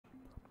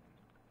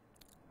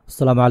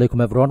Assalamu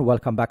Alaikum everyone,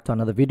 welcome back to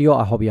another video.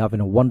 I hope you're having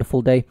a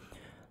wonderful day.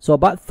 So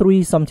about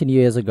 3 something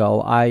years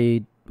ago,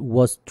 I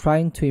was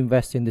trying to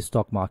invest in the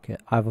stock market.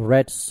 I've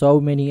read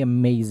so many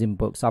amazing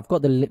books. I've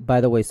got the,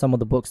 by the way, some of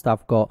the books that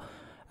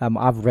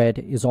I've read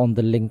is on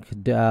the link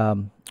in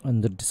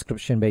the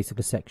description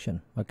basically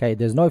section. Okay,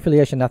 there's no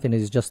affiliation, nothing,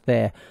 is just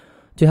there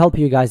to help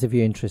you guys if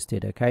you're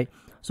interested. Okay,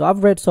 so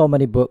I've read so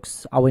many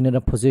books. I was in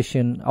a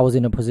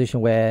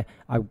position where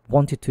I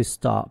wanted to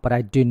start, but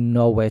I didn't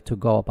know where to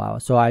go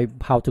about.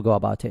 How to go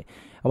about it.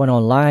 I went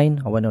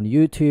online, I went on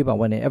YouTube, I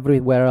went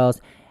everywhere else.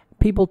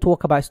 People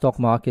talk about stock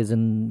markets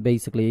and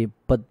basically,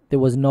 but there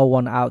was no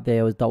one out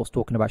there that was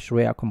talking about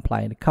Sharia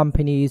compliant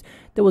companies.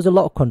 There was a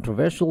lot of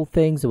controversial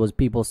things. There was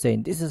people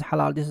saying this is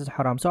halal, this is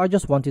haram. So I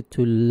just wanted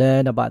to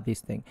learn about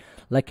this thing.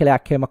 Luckily, I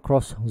came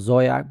across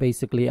Zoya,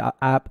 basically an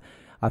app.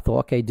 I thought,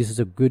 okay, this is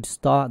a good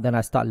start. Then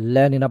I start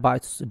learning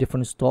about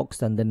different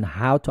stocks and then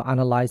how to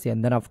analyze it.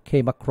 And then I've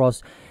came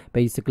across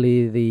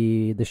basically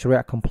the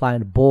Sharia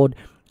compliant board,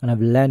 and I've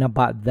learned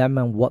about them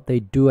and what they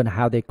do and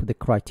how the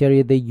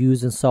criteria they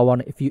use and so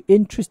on. If you're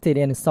interested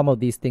in some of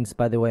these things,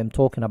 by the way, I'm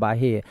talking about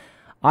here,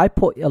 I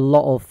put a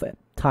lot of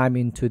time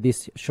into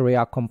this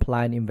Sharia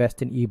compliant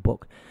investing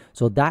ebook.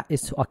 So that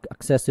is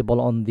accessible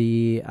on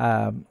the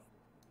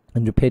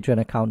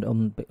Patreon account.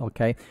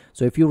 Okay,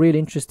 so if you're really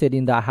interested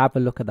in that, have a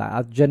look at that.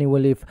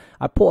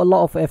 I put a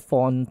lot of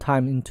effort and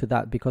time into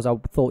that because I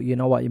thought, you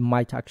know what, it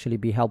might actually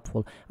be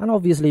helpful. And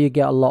obviously you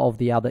get a lot of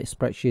the other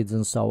spreadsheets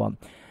and so on.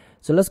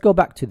 So let's go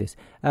back to this.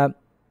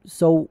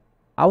 So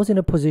I was in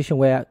a position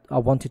where I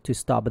wanted to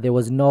start, but there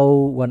was no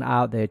one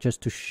out there just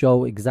to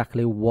show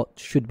exactly what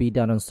should be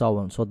done and so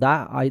on. So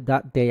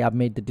that day I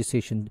made the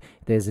decision,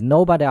 there's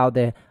nobody out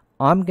there.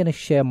 I'm going to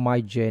share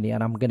my journey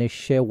and I'm going to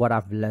share what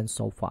I've learned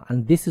so far.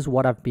 And this is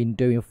what I've been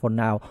doing for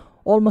now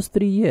almost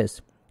 3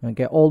 years.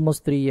 Okay,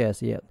 almost 3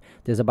 years. Yeah,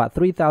 there's about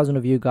 3,000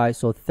 of you guys.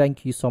 So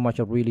thank you so much.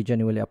 I really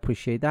genuinely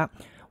appreciate that.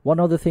 One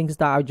of the things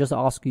that I just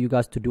ask you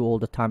guys to do all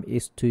the time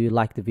is to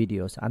like the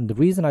videos. And the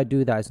reason I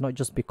do that is not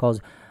just because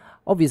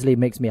obviously it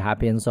makes me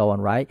happy and so on,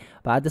 right?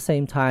 But at the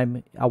same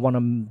time, I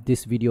want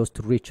these videos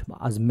to reach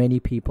as many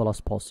people as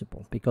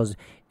possible. Because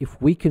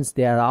if we can,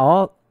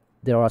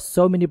 there are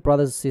so many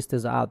brothers and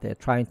sisters out there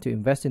trying to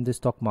invest in the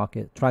stock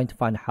market, trying to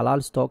find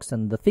halal stocks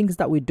and the things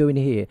that we're doing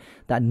here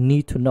that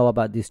need to know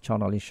about this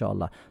channel,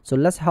 inshallah. So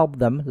let's help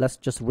them. Let's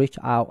just reach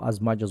out as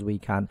much as we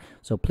can.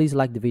 So please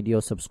like the video,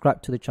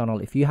 subscribe to the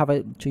channel. If you have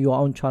your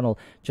own channel,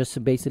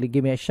 just basically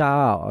give me a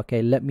shout out.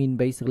 Okay, let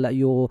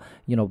your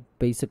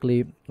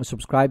basically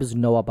subscribers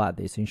know about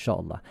this,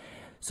 inshallah.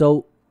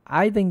 So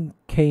I then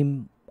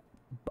came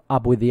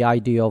up with the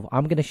idea of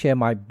I'm going to share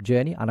my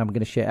journey and I'm going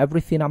to share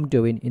everything I'm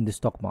doing in the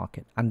stock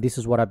market, and this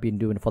is what I've been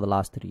doing for the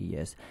last 3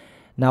 years.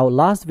 Now,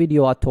 last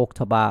video I talked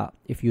about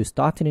if you're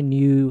starting a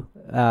new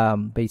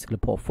basically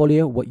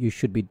portfolio, what you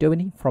should be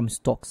doing from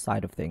stock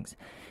side of things.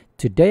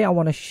 Today I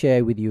want to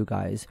share with you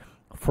guys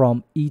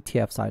from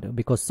ETF side,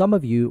 because some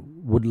of you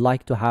would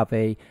like to have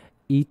a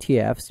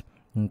ETFs,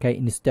 okay,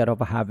 instead of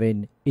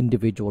having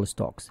individual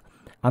stocks.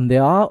 And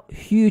there are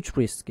huge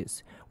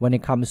risks when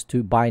it comes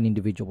to buying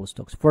individual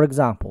stocks. For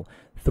example,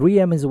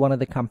 3M is one of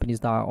the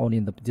companies that are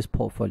owning this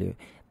portfolio.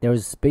 There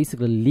is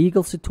basically a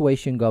legal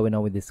situation going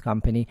on with this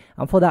company,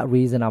 and for that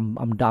reason,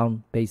 I'm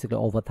down basically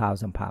over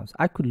 £1,000.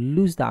 I could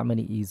lose that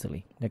money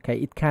easily. Okay,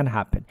 it can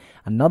happen.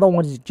 Another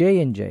one is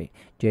J&J.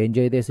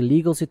 J&J, there's a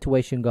legal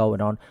situation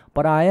going on,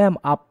 but I am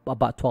up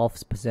about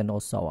 12% or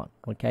so on.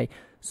 Okay,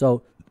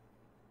 so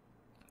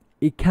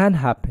it can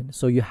happen.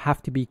 So you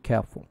have to be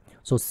careful.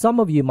 So some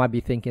of you might be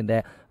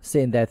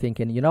sitting there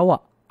thinking, you know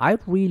what? I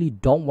really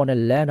don't want to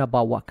learn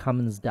about what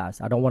Cummins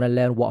does. I don't want to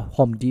learn what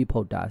Home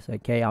Depot does.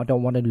 Okay, I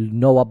don't want to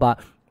know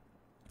about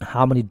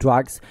how many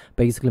drugs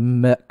basically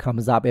Merck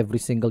comes up every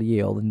single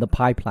year in the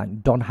pipeline.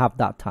 Don't have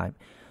that time.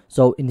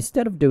 So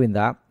instead of doing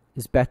that,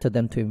 it's better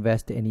than to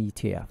invest in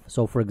ETF.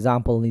 So for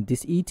example, in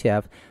this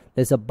ETF,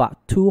 there's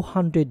about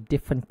 200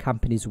 different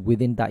companies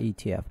within that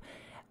ETF.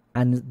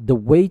 And the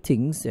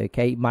weightings,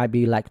 okay, might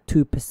be like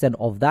 2%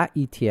 of that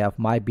ETF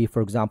might be,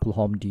 for example,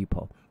 Home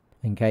Depot.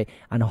 Okay,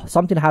 and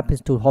something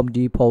happens to Home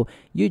Depot,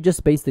 you're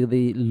just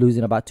basically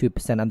losing about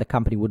 2%, and the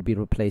company would be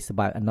replaced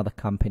by another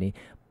company,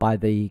 by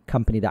the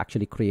company that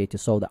actually created.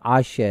 So the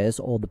iShares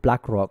or the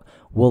BlackRock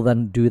will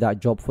then do that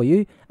job for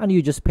you, and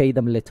you just pay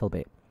them a little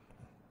bit.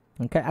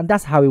 Okay, and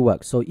that's how it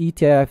works. So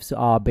ETFs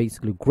are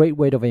basically a great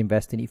way of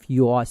investing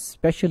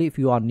especially if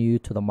you are new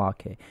to the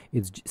market.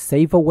 It's a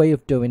safer way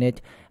of doing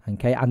it,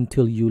 okay,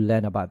 until you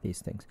learn about these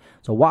things.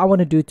 So what I want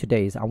to do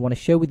today is I want to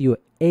share with you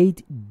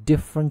 8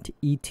 different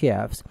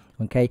ETFs,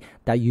 okay,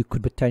 that you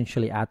could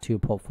potentially add to your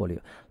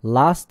portfolio.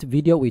 Last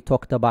video we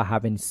talked about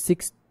having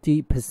 60%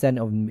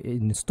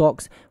 in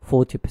stocks,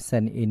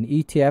 40% in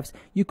ETFs.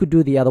 You could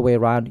do the other way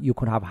around. You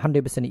could have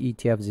 100%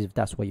 ETFs if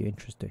that's what you're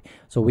interested in.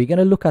 So we're going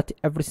to look at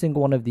every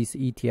single one of these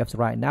ETFs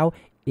right now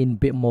in a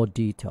bit more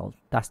detail.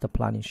 That's the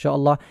plan,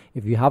 inshallah.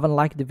 If you haven't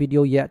liked the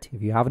video yet,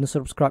 if you haven't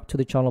subscribed to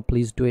the channel,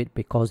 please do it,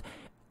 because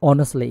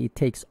honestly it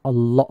takes a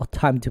lot of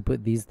time to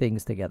put these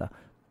things together.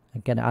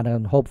 Again,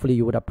 and hopefully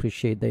you would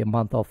appreciate the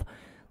amount of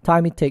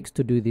time it takes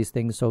to do these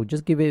things. So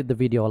just give the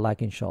video a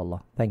like,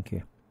 inshallah. Thank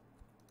you.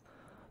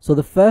 So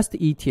the first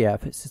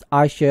ETF is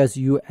iShares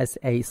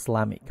USA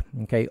Islamic,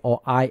 okay,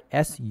 or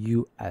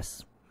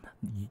ISUS.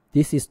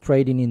 This is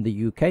trading in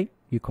the UK.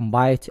 You can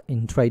buy it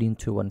in Trading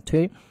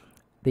 212.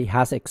 It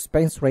has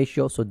expense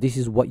ratio, so this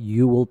is what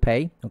you will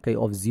pay, okay,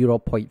 of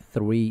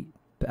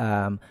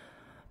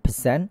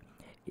 0.3%.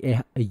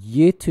 A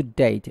year to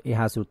date, it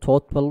has a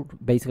total,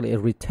 basically a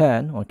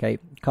return, okay,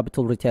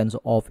 capital returns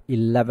of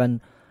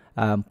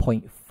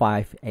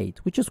 11.58,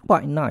 which is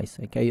quite nice.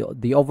 Okay,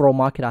 the overall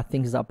market I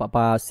think is up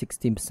about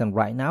 16%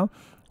 right now,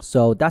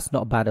 so that's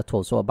not bad at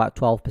all. So about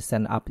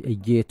 12% up a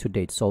year to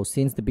date. So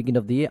since the beginning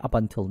of the year up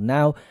until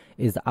now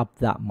is up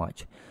that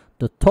much.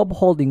 The top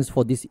holdings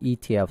for these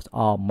ETFs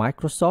are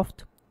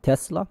Microsoft,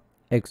 Tesla,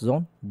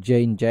 Exxon,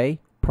 J&J,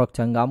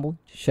 Procter & Gamble,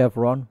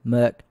 Chevron,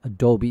 Merck,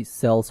 Adobe,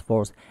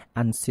 Salesforce,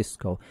 and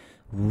Cisco.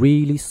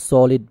 Really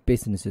solid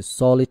businesses,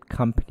 solid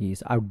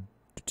companies.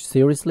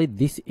 Seriously,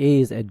 this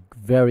is a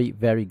very,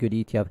 very good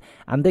ETF,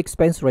 and the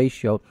expense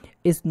ratio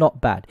is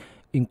not bad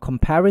in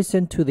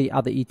comparison to the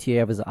other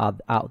ETFs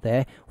out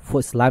there for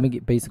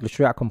Islamic, basically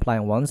Sharia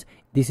compliant ones.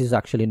 This is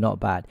actually not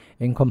bad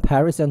in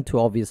comparison to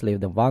obviously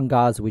the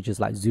Vanguards, which is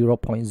like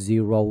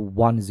 0.01,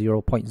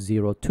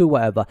 0.02,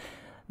 whatever.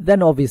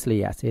 Then obviously,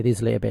 yes, it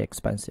is a little bit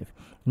expensive.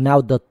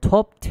 Now, the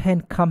top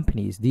 10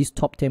 companies, these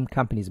top 10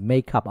 companies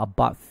make up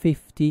about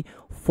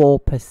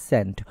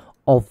 54%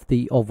 of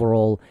the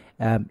overall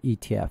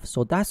ETF.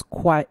 So that's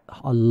quite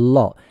a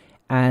lot.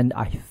 And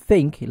I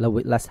think,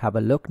 let's have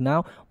a look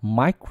now.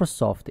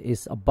 Microsoft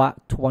is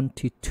about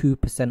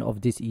 22%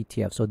 of this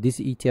ETF. So this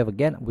ETF,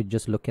 again, we're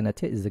just looking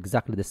at it, is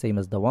exactly the same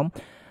as the one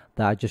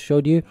that I just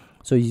showed you.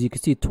 So as you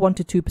can see,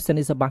 22%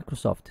 is a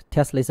Microsoft,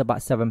 Tesla is about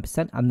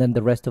 7%, and then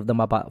the rest of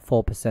them about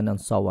 4%, and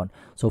so on.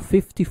 So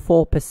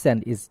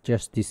 54% is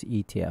just this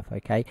ETF.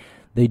 Okay,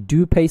 they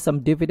do pay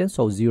some dividends,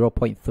 so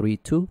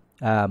 0.32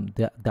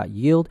 that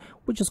yield,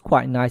 which is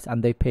quite nice,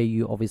 and they pay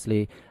you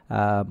obviously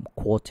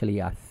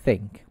quarterly, I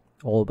think,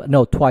 or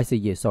no, twice a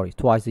year. Sorry,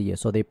 twice a year.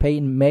 So they pay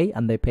in May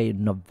and they pay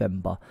in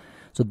November.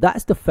 So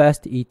that's the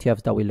first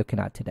ETFs that we're looking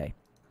at today.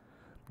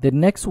 The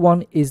next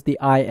one is the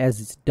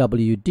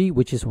ISWD,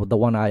 which is the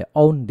one I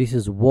own. This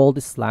is World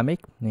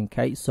Islamic.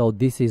 Okay, so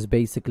this is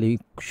basically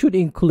should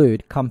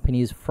include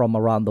companies from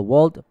around the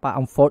world, but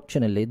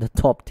unfortunately the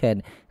top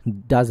 10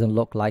 doesn't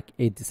look like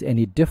it's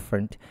any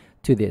different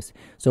to this.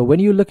 So when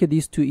you look at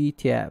these two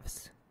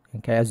ETFs,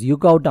 okay, as you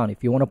go down,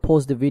 if you want to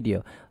pause the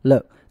video,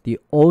 look, the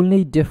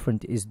only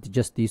difference is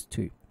just these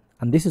two.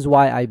 And this is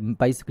why I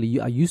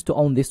used to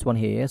own this one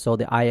here, so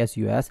the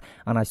ISUS,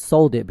 and I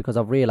sold it because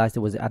I've realized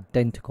it was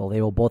identical.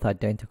 They were both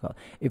identical.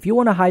 If you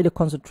want to hide a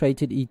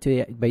concentrated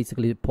ETF,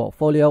 basically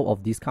portfolio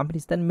of these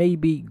companies, then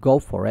maybe go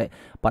for it,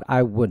 but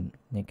I wouldn't.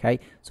 Okay,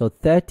 so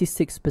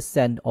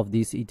 36% of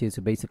these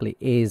ETFs basically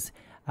is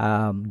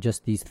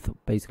just these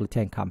basically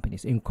 10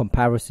 companies in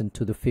comparison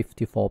to the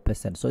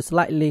 54%. So it's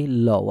slightly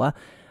lower,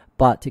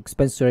 but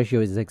expense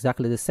ratio is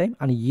exactly the same,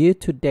 and year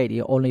to date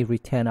it only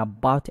returned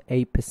about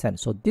 8%.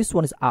 So this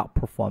one is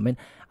outperforming.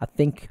 I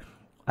think,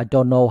 I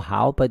don't know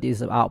how, but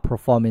it's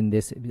outperforming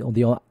this.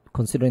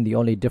 Considering the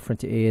only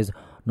difference is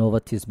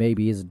Novartis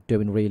maybe is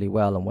doing really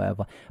well and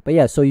whatever. But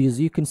yeah, so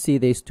as you can see,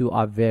 these two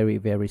are very,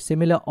 very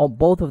similar.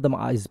 Both of them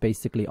is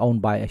basically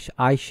owned by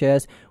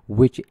iShares,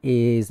 which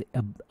is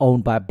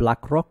owned by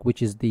BlackRock,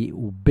 which is the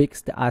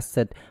biggest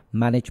asset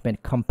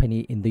management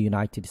company in the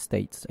United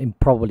States and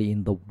probably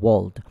in the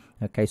world.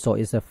 Okay, so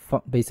it's a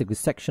basically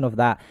section of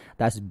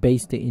that's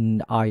based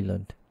in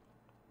Ireland.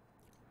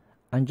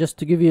 And just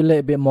to give you a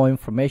little bit more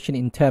information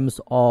in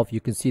terms of, you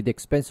can see the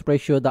expense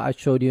ratio that I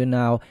showed you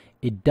now,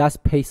 it does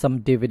pay some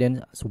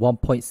dividend. It's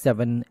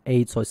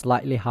 1.78, so it's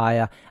slightly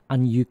higher,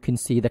 and you can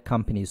see the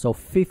company. So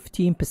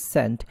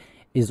 15%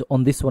 is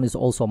on this one is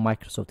also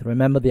Microsoft.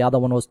 Remember, the other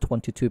one was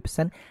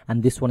 22%,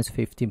 and this one is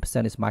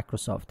 15% is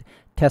Microsoft.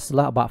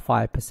 Tesla about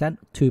 5%,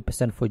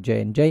 2% for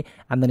J&J,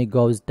 and then it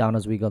goes down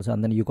as we go.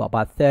 And then you got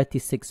about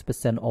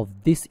 36% of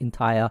this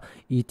entire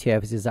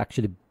ETF is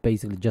actually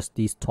basically just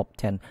these top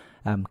 10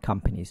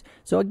 companies.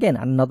 So again,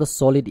 another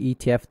solid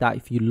ETF that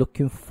if you're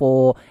looking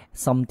for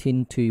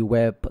something to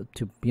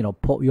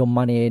put your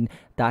money in,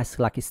 that's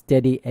like a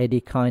steady eddy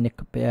kind of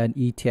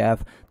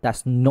ETF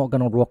that's not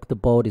gonna rock the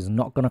boat, is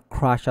not gonna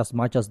crash as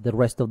much as the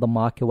rest of the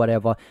market,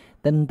 whatever,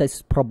 then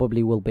this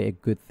probably will be a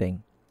good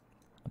thing.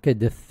 Okay,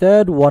 the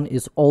third one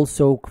is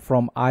also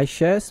from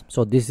iShares.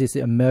 So this is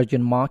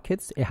emerging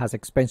markets. It has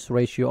expense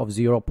ratio of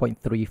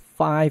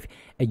 0.35.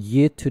 A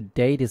year to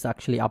date is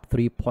actually up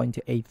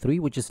 3.83,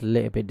 which is a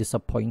little bit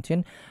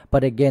disappointing.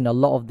 But again, a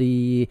lot of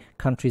the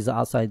countries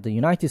outside the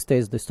United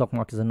States, the stock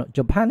markets are not.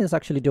 Japan is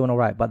actually doing all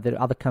right, but the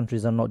other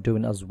countries are not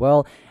doing as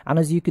well. And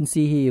as you can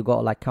see here, you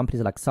got like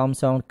companies like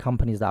Samsung,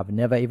 companies that I've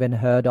never even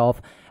heard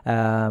of.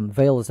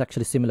 Vail is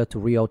actually similar to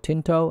Rio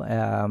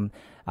Tinto.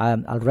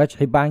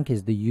 Al-Rajhi Bank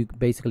is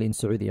basically in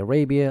Saudi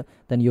Arabia.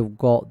 Then you've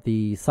got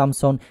the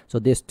Samsung. So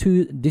there's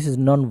two. This is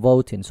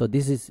non-voting. So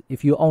this is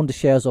if you own the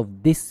shares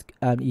of this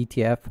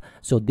ETF.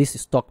 So this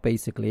stock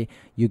basically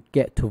you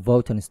get to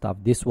vote and stuff.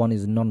 This one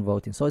is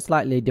non-voting. So it's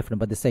slightly different,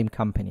 but the same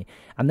company.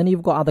 And then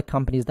you've got other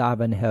companies that I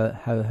haven't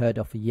heard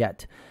of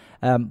yet.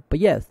 But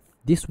yes.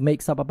 This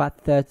makes up about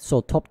 30,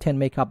 so top 10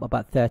 make up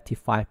about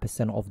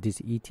 35% of these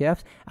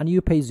ETFs, and you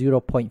pay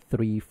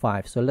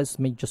 0.35. So let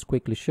me just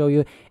quickly show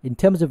you. In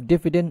terms of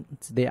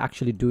dividends, they're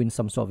actually doing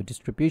some sort of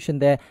distribution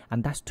there,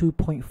 and that's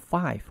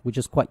 2.5, which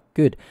is quite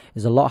good.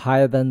 It's a lot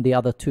higher than the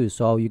other two.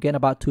 So you get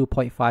about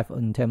 2.5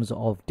 in terms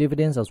of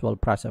dividends as well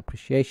price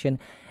appreciation.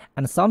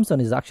 And Samsung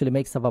is actually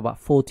makes up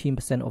about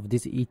 14% of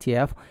this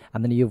ETF,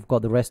 and then you've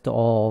got the rest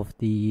of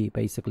the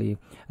basically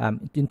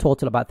in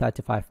total about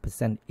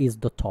 35% is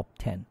the top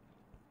 10.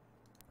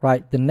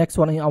 Right, the next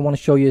one I want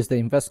to show you is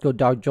the Invesco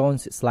Dow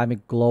Jones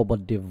Islamic Global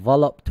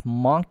Developed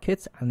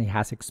Markets, and it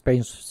has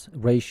expense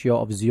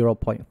ratio of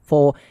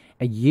 0.4.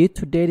 A year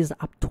to date is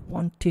up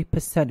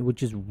 20%,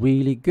 which is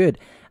really good.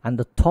 And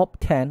the top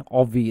 10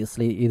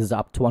 obviously is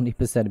up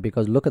 20%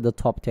 because look at the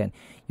top 10.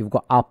 You've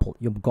got Apple,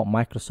 you've got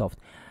Microsoft.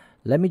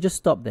 Let me just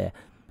stop there.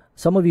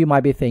 Some of you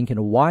might be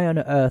thinking, why on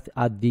earth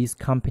are these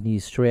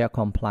companies Sharia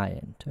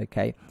compliant?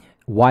 Okay.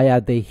 Why are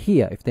they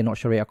here if they're not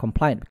Sharia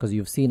compliant? Because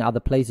you've seen other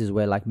places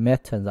where like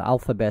Meta and the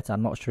Alphabet are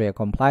not Sharia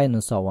compliant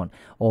and so on,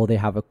 or they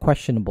have a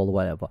questionable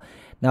whatever.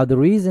 Now the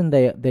reason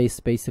they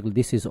basically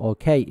this is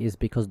okay is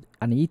because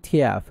an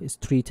ETF is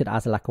treated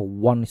as like a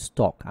one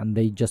stock, and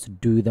they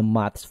just do the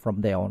maths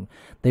from there on.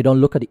 They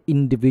don't look at the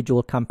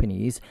individual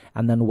companies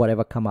and then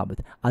whatever come up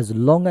with. As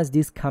long as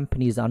these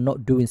companies are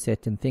not doing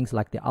certain things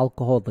like the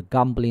alcohol, the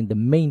gambling, the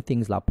main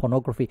things like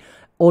pornography,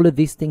 all of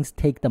these things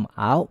take them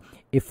out.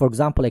 If, for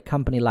example, a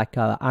company like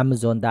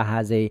Amazon that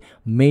has a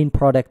main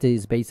product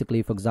is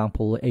basically, for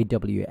example,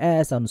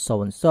 AWS and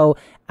so,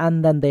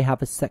 and then they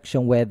have a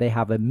section where they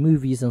have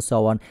movies and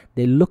so on,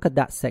 they look at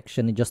that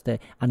section and just and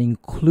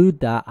include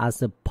that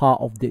as a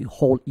part of the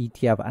whole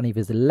ETF. And if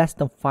it's less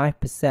than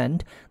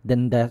 5%,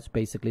 then that's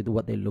basically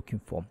what they're looking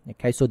for.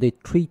 Okay, so they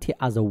treat it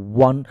as a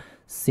one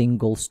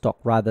single stock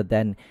rather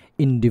than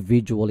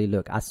individually.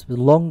 Look, as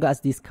long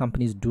as these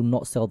companies do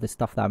not sell the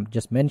stuff that I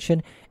just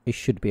mentioned, it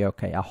should be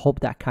okay. I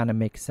hope that kind of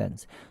makes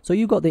sense. So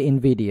you got the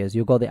Nvidias,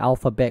 you got the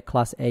Alphabet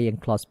Class A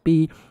and Class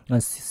B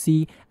and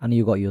C, and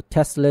you got your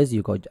Teslas,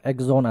 you got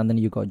Exxon, and then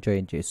you got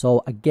J&J.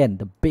 So again,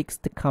 the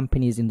biggest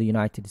companies in the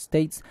United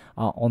States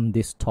are on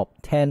this top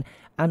 10,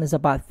 and it's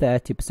about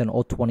 30%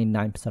 or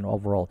 29%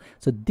 overall.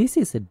 So this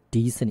is a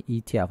decent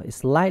ETF. It's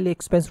slightly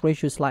expense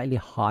ratio is slightly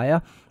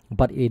higher,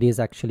 but it is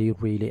actually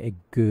really a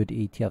good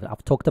ETF.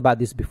 I've talked about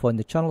this before in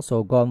the channel,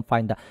 so go and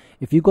find that.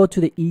 If you go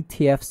to the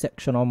ETF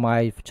section on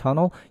my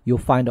channel, you'll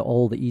find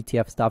all the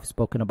ETF stuff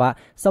spoken about.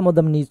 Some of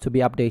them needs to be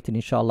updated.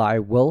 Inshallah, I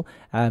will.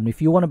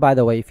 If you want to, by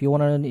the way, if you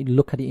want to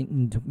look at it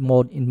in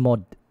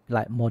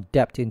more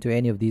depth into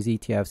any of these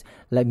ETFs,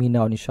 let me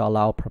know. Inshallah,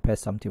 I'll prepare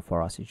something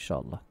for us.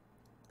 Inshallah.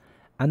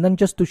 And then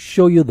just to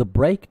show you the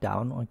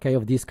breakdown, okay,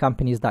 of these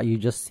companies that you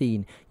just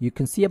seen, you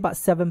can see about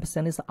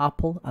 7% is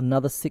Apple,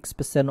 another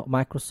 6%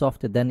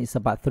 Microsoft, and then it's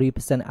about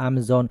 3%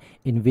 Amazon,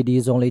 Nvidia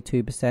is only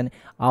 2%,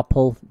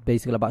 Apple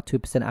basically about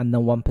 2%, and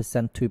then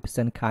 1%,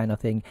 2% kind of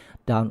thing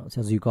down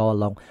as you go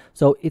along.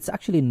 So it's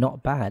actually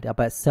not bad.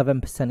 About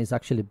 7% is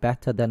actually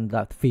better than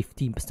that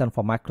 15%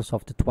 for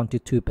Microsoft,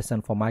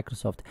 22% for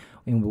Microsoft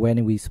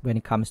when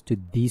it comes to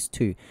these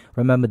two.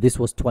 Remember, this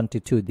was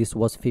 22, this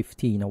was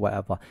 15 or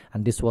whatever,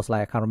 and this was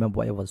like, I can't remember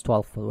what it was,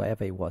 12 or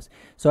whatever it was.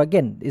 So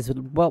again, it's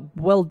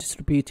well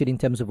distributed in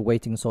terms of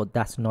weighting, so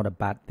that's not a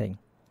bad thing.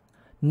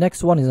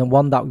 Next one is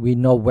one that we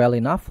know well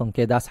enough.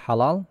 Okay, that's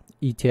Halal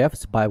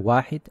ETFs by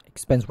Wahid,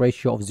 expense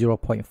ratio of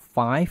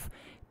 0.5,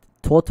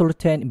 total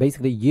return,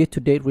 basically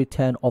year-to-date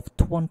return of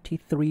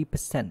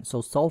 23%.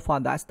 So far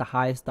that's the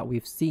highest that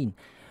we've seen.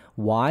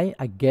 Why?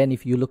 Again,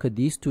 if you look at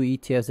these two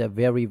ETFs, they're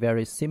very,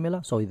 very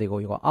similar. So you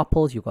got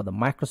Apple's, you got the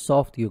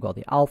Microsoft, you got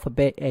the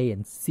Alphabet A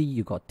and C,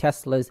 you got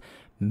Tesla's,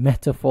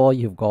 Metaphor,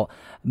 you've got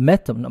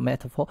Meta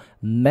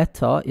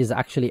is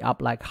actually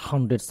up like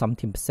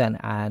 100-something%.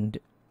 And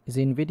is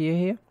Nvidia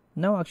here?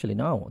 No, actually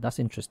no. That's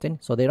interesting.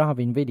 So they don't have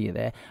Nvidia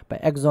there,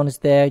 but Exxon is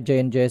there,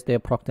 J&J is there,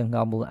 Procter &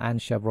 Gamble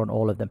and Chevron,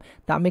 all of them.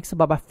 That makes up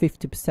about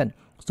 50%.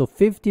 So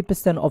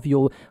 50% of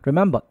your,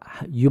 remember,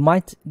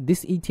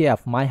 this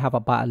ETF might have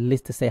about at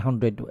least, to say,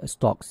 100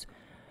 stocks,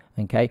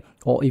 okay,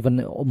 or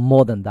even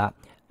more than that,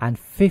 and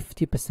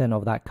 50%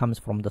 of that comes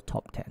from the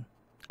top 10.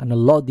 And a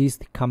lot of these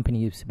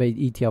companies,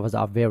 ETFs,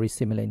 are very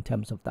similar in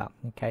terms of that,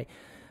 okay.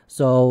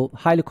 So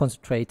highly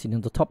concentrated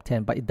in the top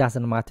 10, but it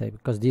doesn't matter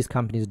because these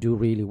companies do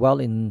really well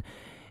in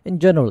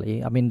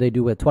generally. I mean, they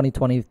do well.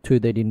 2022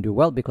 they didn't do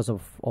well because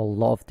of a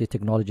lot of the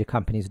technology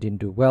companies didn't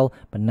do well,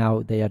 but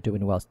now they are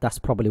doing well. So that's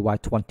probably why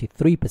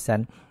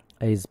 23%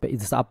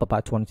 is up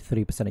about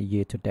 23% a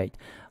year to date.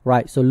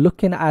 Right, so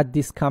looking at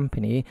this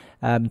company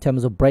in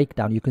terms of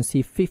breakdown, you can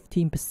see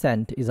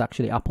 15% is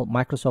actually Apple.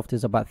 Microsoft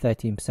is about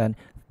 13%.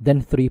 then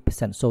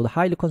 3%. So the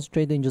highly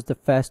concentrated in just the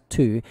first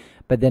two,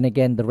 but then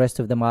again the rest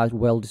of them are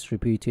well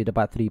distributed,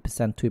 about 3%,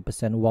 2%,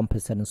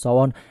 1%, and so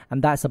on,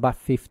 and that's about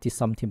 50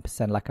 something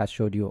percent, like I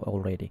showed you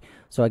already.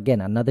 So again,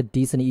 another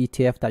decent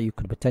ETF that you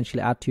could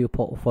potentially add to your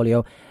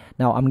portfolio.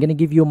 Now I'm going to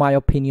give you my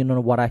opinion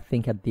on what I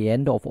think at the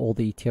end of all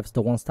the ETFs,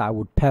 the ones that I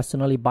would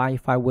personally buy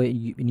if I were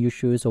in your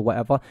shoes or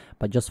whatever.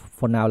 But just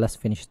for now, let's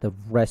finish the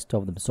rest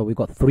of them. So we've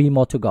got 3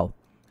 more to go.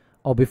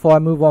 Oh, before I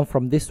move on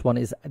from this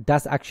one,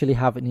 does actually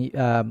have any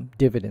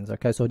dividends.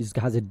 Okay, so this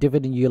has a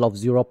dividend yield of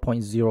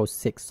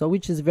 0.06, so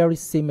which is very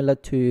similar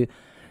to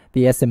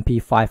the S&P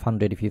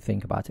 500 if you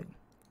think about it.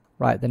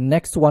 Right, the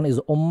next one is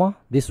Ummah.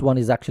 This one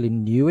is actually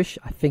newish.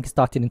 I think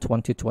started in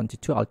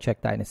 2022. I'll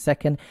check that in a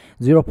second.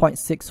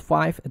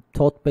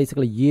 0.65,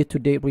 basically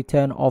year-to-date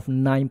return of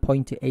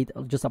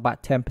 9.8, just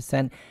about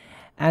 10%.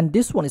 And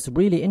this one is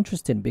really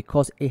interesting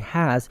because it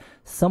has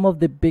some of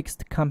the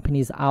biggest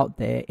companies out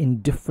there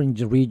in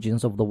different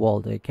regions of the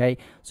world. Okay,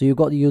 so you've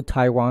got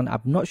Taiwan.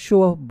 I'm not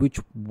sure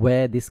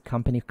where this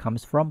company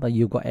comes from, but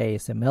you've got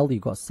ASML,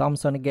 you've got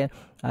Samsung again,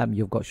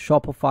 you've got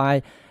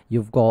Shopify.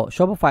 You've got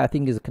Shopify, I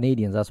think, is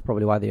Canadian. That's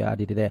probably why they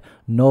added it there.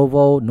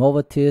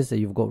 Novartis.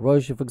 You've got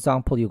Roche, for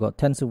example. You've got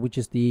Tencent, which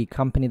is the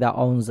company that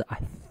owns, I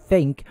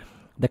think,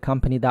 the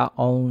company that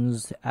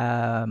owns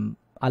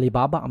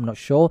Alibaba. I'm not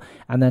sure.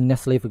 And then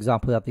Nestle, for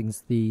example, I think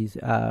is the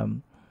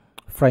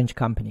French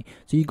company.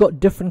 So you've got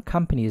different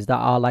companies that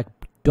are like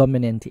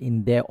dominant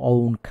in their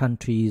own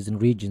countries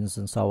and regions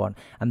and so on.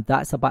 And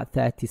that's about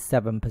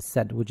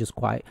 37%, which is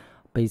quite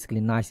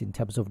basically nice in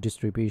terms of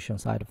distribution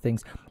side of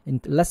things.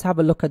 Let's have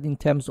a look at in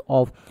terms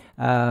of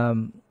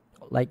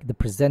like the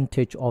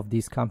percentage of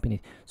these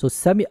companies. So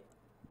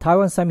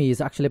Taiwan Semi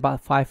is actually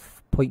about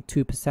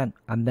 5.2%,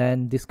 and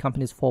then this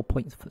company is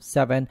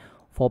 4.7%,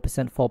 4%,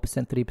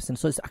 3%.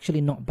 So it's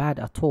actually not bad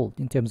at all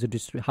in terms of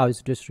how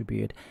it's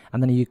distributed.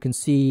 And then you can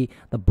see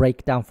the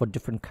breakdown for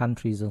different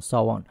countries and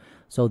so on.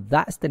 So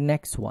that's the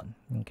next one.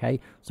 Okay,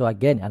 so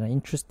again, an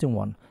interesting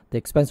one. The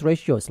expense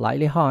ratio is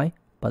slightly high,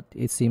 but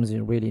it seems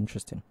really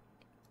interesting.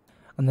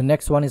 And the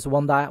next one is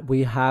one that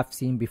we have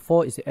seen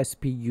before, is the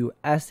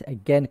SPUS.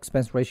 Again,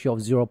 expense ratio of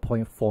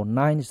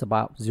 0.49, it's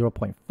about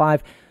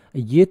 0.5.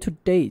 Year to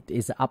date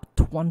is up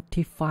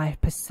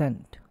 25%.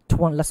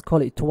 Let's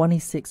call it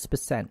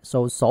 26%.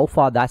 So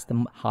far that's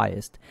the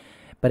highest.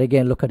 But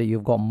again, look at it.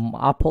 You've got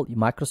Apple,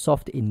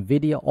 Microsoft,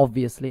 Nvidia,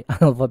 obviously,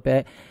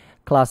 Alphabet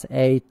Class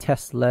A,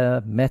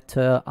 Tesla,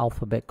 Meta,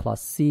 Alphabet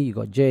Class C. You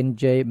got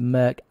J&J,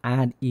 Merck,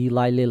 and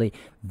Eli Lilly.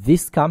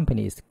 This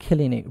company is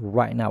killing it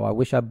right now. I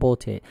wish I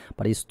bought it,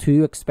 but it's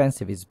too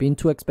expensive. It's been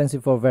too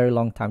expensive for a very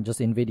long time, just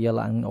Nvidia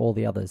and all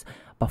the others.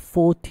 But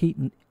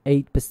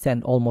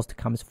 48% almost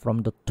comes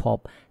from the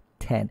top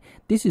 10.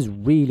 This is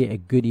really a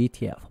good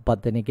ETF,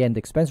 but then again, the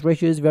expense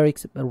ratio is very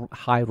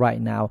high right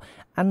now,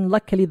 and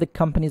luckily the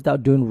companies that are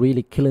doing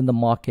really killing the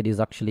market is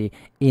actually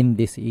in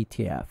this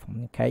ETF.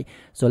 Okay,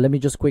 so let me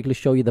just quickly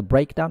show you the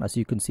breakdown. As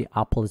you can see,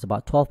 Apple is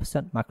about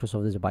 12%,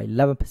 Microsoft is about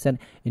 11%,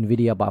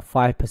 Nvidia about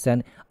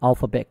 5%,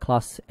 Alphabet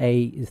Class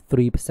A is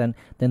 3%,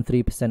 then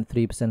 3%,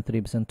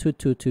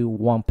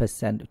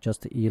 1%,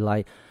 just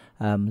Eli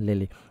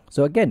Lilly.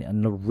 So again,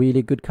 a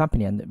really good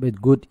company and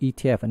with good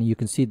ETF, and you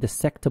can see the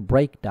sector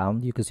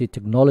breakdown. You can see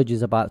technology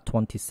is about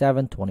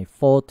 27,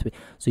 24.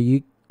 So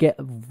you get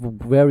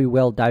very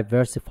well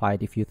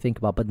diversified if you think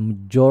about, but the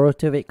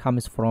majority of it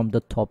comes from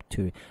the top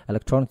 2,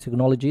 electronic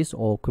technologies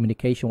or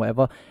communication,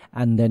 whatever,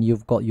 and then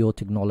you've got your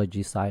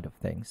technology side of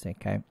things.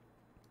 Okay.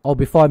 Oh,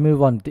 before I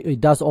move on,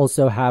 it does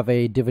also have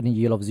a dividend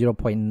yield of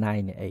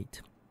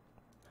 0.98.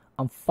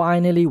 And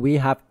finally, we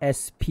have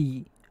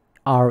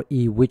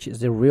SPRE, which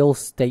is a real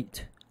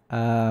estate,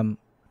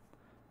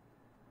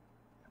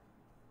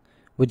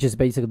 which is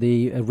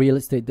basically a real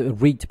estate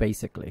REIT,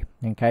 basically.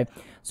 Okay,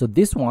 so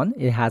this one,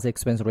 it has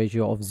expense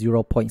ratio of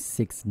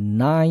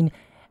 0.69.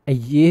 A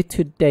year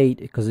to date,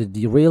 because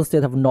the real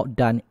estate have not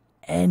done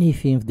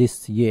anything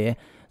this year,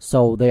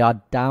 so they are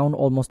down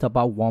almost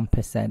about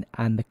 1%.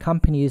 And the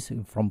companies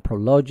from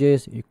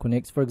Prologis,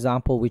 Equinix, for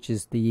example, which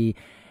is a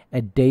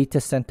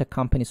data center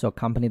company, so a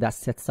company that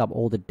sets up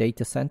all the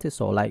data centers.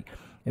 So like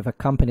if a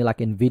company like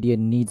Nvidia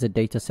needs a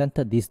data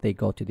center, they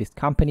go to this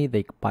company,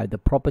 they buy the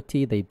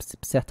property, they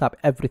set up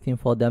everything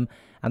for them,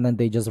 and then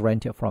they just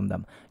rent it from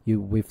them.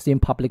 We've seen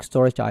Public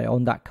Storage. I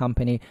own that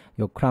company.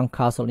 Your Crown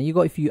Castle, and you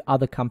got a few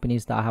other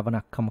companies that I haven't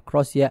come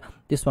across yet.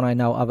 This one I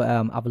know,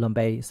 Avalon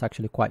Bay, is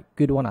actually quite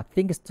good one. I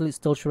think it's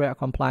still Sharia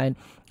compliant.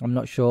 I'm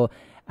not sure.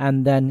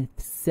 And then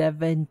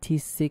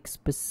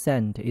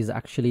 76% is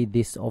actually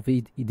this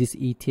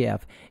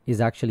ETF is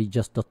actually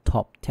just the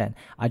top 10.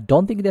 I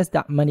don't think there's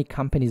that many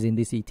companies in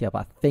this ETF.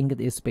 I think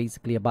it's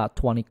basically about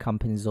 20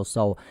 companies or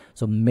so.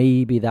 So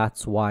maybe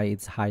that's why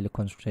it's highly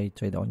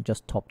concentrated on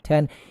just top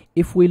 10.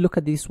 If we look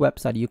at this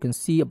website, you can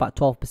see about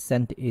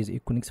 12% is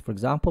Equinix, for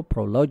example.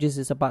 Prologis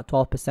is about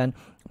 12%.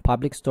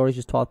 Public Storage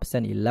is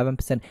 12%,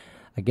 11%.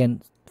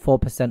 Again,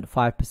 4%,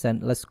 5%,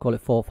 let's call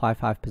it 4,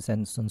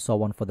 5%, and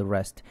so on for the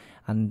rest.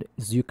 And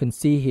as you can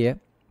see here,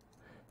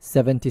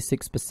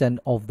 76%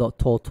 of the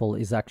total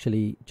is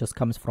actually just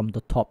comes from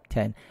the top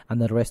 10,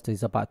 and the rest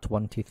is about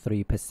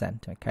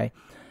 23%. Okay,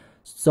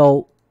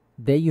 so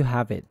there you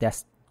have it.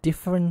 There's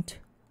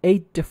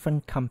eight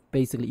different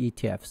basically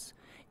ETFs.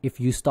 If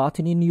you start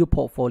in a new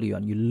portfolio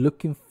and you're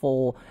looking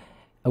for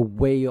a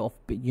way of,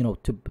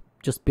 to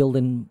just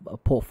building a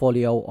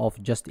portfolio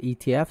of just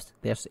ETFs,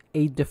 there's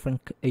eight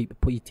different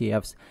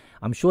ETFs.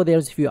 I'm sure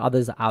there's a few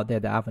others out there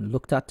that I haven't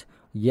looked at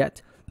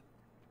yet.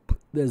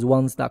 There's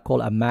ones that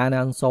call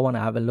Amana and so on.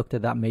 I haven't looked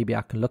at that. Maybe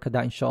I can look at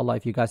that, inshallah,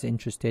 if you guys are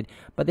interested.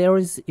 But there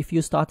is, if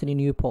you're starting a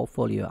new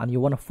portfolio and you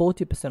want a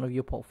 40% of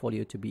your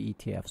portfolio to be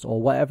ETFs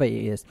or whatever it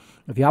is,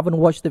 if you haven't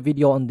watched the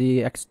video on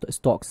the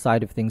stock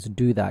side of things,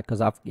 do that,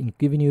 because I've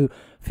given you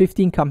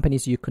 15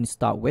 companies you can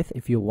start with.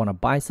 If you want to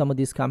buy some of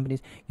these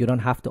companies, you don't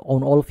have to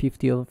own all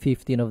 15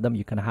 of them.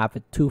 You can have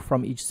two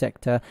from each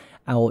sector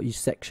or each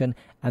section,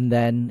 and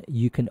then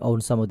you can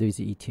own some of these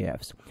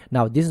ETFs.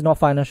 Now, this is not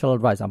financial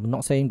advice. I'm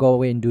not saying go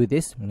away and do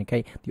this.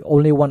 Okay, the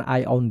only one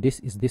I own is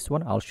this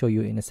one. I'll show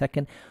you in a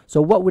second.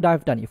 So what would I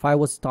have done if I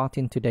was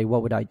starting today?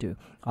 What would I do?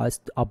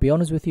 I'll be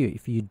honest with you.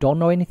 If you don't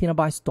know anything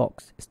about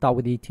stocks, start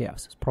with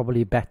ETFs. It's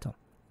probably better.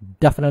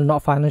 Definitely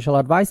not financial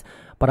advice,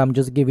 but I'm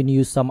just giving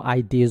you some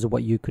ideas of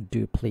what you could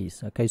do,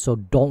 please. Okay, so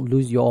don't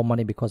lose your own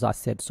money because I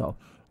said so.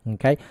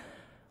 Okay,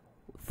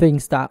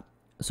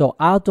 so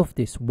out of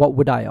this, what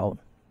would I own?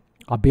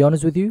 I'll be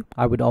honest with you,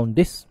 I would own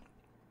this.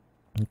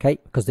 Okay,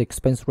 because the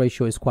expense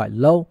ratio is quite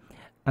low,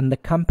 and the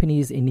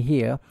companies in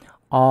here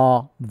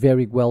are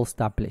very well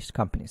established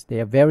companies.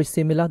 They are very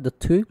similar, the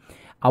two.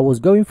 I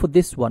was going for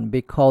this one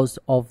because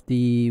of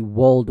the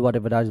world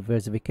whatever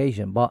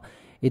diversification, but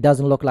it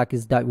doesn't look like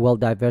it's that well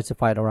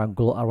diversified around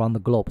the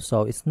globe,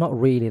 so it's not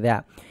really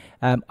that.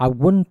 I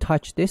wouldn't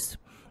touch this.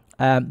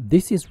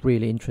 This is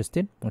really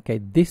interesting. Okay,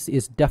 this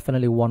is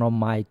definitely one of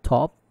my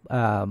top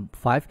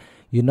 5.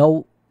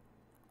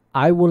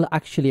 I will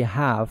actually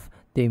have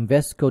the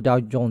Invesco Dow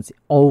Jones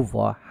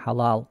over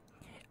Halal,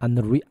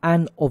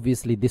 and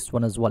obviously this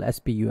one as well,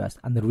 SPUS.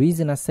 And the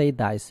reason I say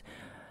that is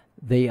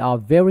they are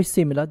very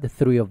similar, the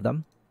three of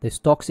them. The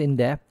stocks in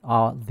there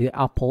are the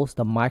Apples,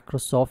 the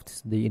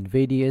Microsofts, the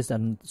Nvidias,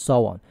 and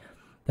so on.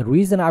 The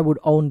reason I would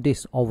own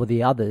this over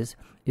the others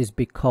is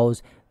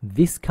because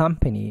this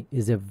company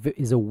is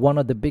one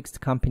of the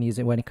biggest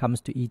companies when it comes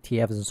to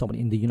ETFs and so on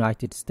in the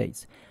United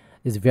States.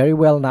 It's very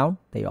well known.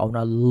 They own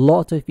a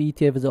lot of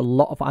ETFs, a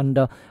lot of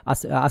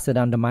asset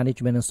under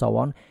management and so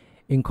on.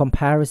 In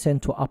comparison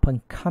to up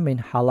and coming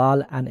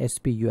Halal and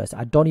SPUS,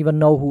 I don't even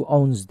know who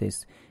owns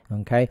this.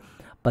 Okay,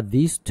 but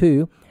these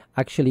two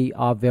actually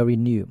are very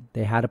new.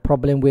 They had a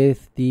problem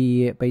with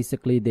they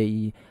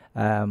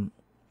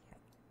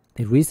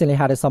recently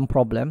had some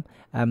problem,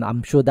 and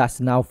I'm sure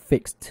that's now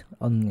fixed.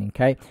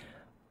 Okay,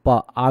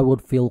 but I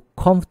would feel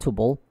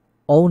comfortable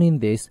owning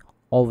this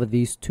over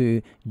these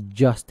two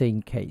just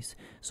in case.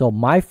 So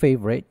my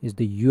favorite is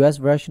the US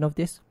version of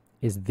this,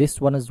 is this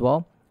one as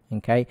well.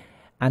 Okay,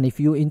 and if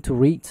you're into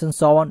REITs and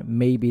so on,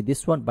 maybe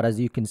this one. But as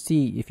you can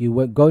see, if you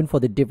were going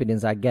for the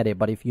dividends, I get it.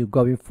 But if you're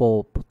going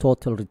for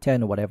total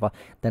return or whatever,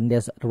 then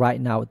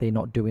right now they're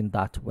not doing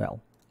that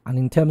well. And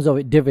in terms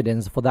of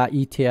dividends for that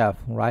ETF,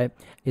 right,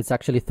 it's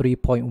actually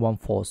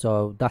 3.14.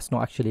 So that's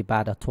not actually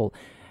bad at all.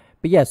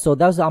 But yeah, so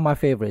those are my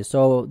favorites.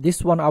 So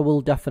this one I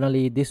will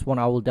definitely,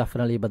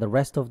 but the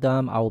rest of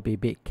them I will be a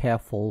bit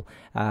careful.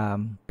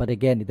 But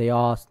again,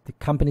 the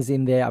companies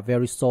in there are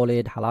very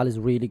solid. Halal is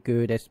really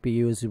good,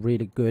 SPU is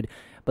really good.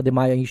 But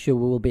my issue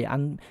will be,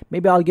 and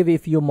maybe I'll give it a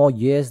few more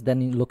years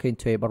then look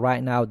into it. But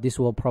right now, this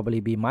will probably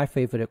be my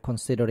favorite,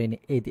 considering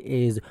it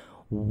is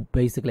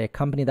basically a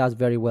company that's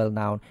very well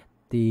known.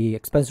 The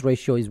expense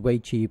ratio is way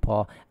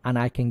cheaper, and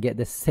I can get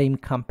the same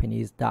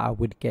companies that I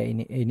would get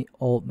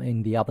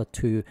in the other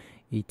two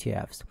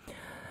ETFs.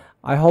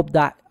 I hope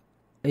that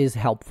is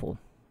helpful.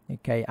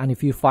 Okay, and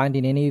if you find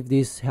any of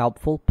this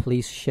helpful,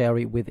 please share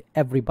it with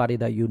everybody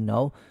that you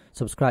know.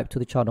 Subscribe to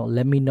the channel.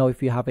 Let me know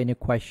if you have any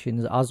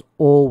questions. As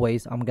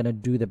always, I'm going to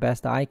do the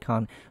best I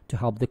can to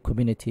help the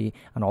community,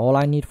 and all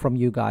I need from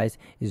you guys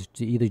is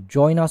to either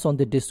join us on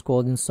the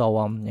Discord and so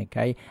on,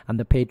 okay, and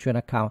the Patreon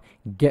account.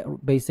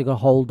 Get basically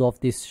hold of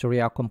this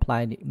Sharia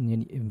compliant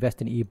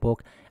investing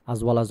ebook,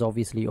 as well as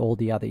obviously all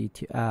the other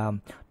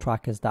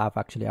trackers that I've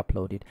actually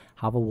uploaded.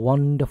 Have a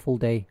wonderful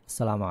day.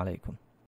 Assalamu Alaikum.